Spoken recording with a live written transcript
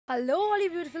Hello, all you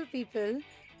beautiful people.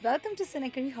 Welcome to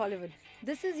Cynically Hollywood.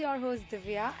 This is your host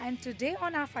Divya, and today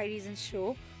on our 5 Reasons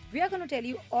show, we are going to tell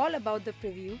you all about the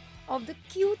preview of the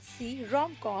cutesy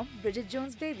rom-com Bridget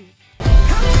Jones' Baby.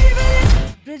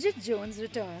 Bridget Jones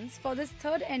returns for this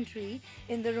third entry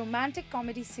in the romantic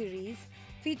comedy series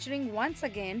featuring once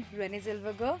again Renée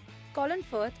Zellweger, Colin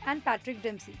Firth, and Patrick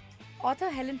Dempsey. Author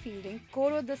Helen Fielding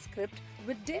co-wrote the script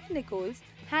with David Nichols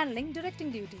handling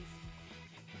directing duties.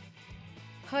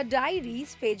 Her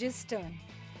diary's pages turn.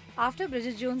 After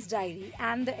Bridget Jones' diary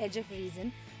and The Edge of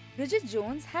Reason, Bridget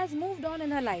Jones has moved on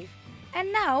in her life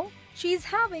and now she's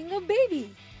having a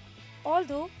baby.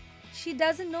 Although she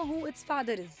doesn't know who its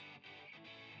father is.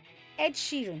 Ed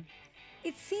Sheeran.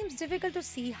 It seems difficult to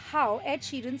see how Ed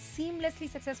Sheeran's seamlessly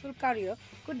successful career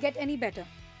could get any better.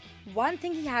 One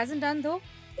thing he hasn't done though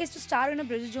is to star in a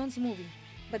Bridget Jones movie,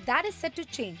 but that is set to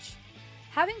change.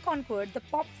 Having conquered the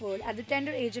pop world at the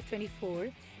tender age of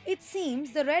 24, it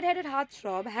seems the red-headed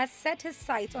heartthrob has set his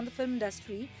sights on the film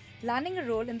industry, landing a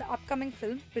role in the upcoming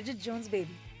film Bridget Jones'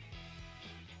 Baby.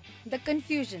 The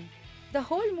confusion. The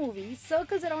whole movie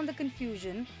circles around the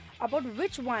confusion about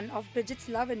which one of Bridget's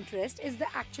love interest is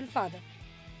the actual father.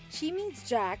 She meets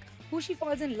Jack, who she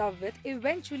falls in love with,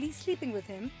 eventually sleeping with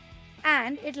him,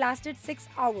 and it lasted 6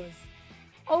 hours.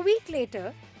 A week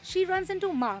later, she runs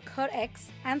into Mark, her ex,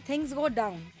 and things go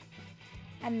down.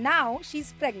 And now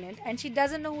she's pregnant and she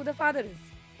doesn't know who the father is.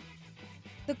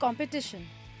 The competition.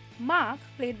 Mark,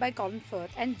 played by Colin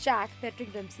Firth, and Jack,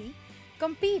 Patrick Dempsey,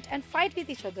 compete and fight with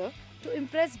each other to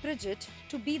impress Bridget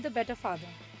to be the better father.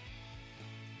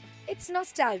 It's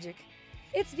nostalgic.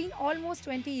 It's been almost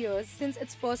 20 years since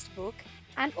its first book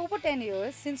and over 10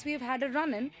 years since we've had a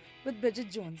run-in with Bridget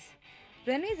Jones.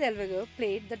 Renée Zellweger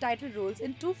played the title roles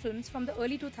in 2 films from the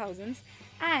early 2000s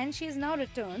and she has now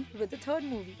returned with the 3rd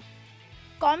movie.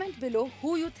 Comment below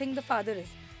who you think the father is.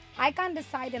 I can't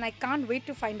decide and I can't wait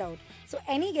to find out. So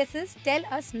any guesses, tell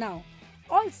us now.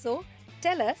 Also,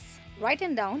 tell us, write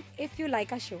it down if you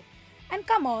like our show. And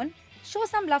come on, show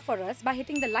some love for us by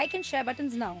hitting the like and share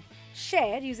buttons now.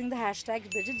 Share using the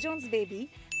hashtags Bridget Jones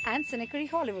Baby and Cynically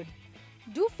Hollywood.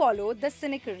 Do follow The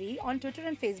Cynically on Twitter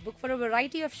and Facebook for a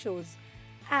variety of shows.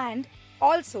 And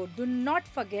also, do not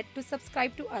forget to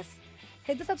subscribe to us.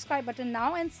 Hit the subscribe button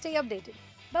now and stay updated.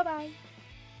 Bye-bye.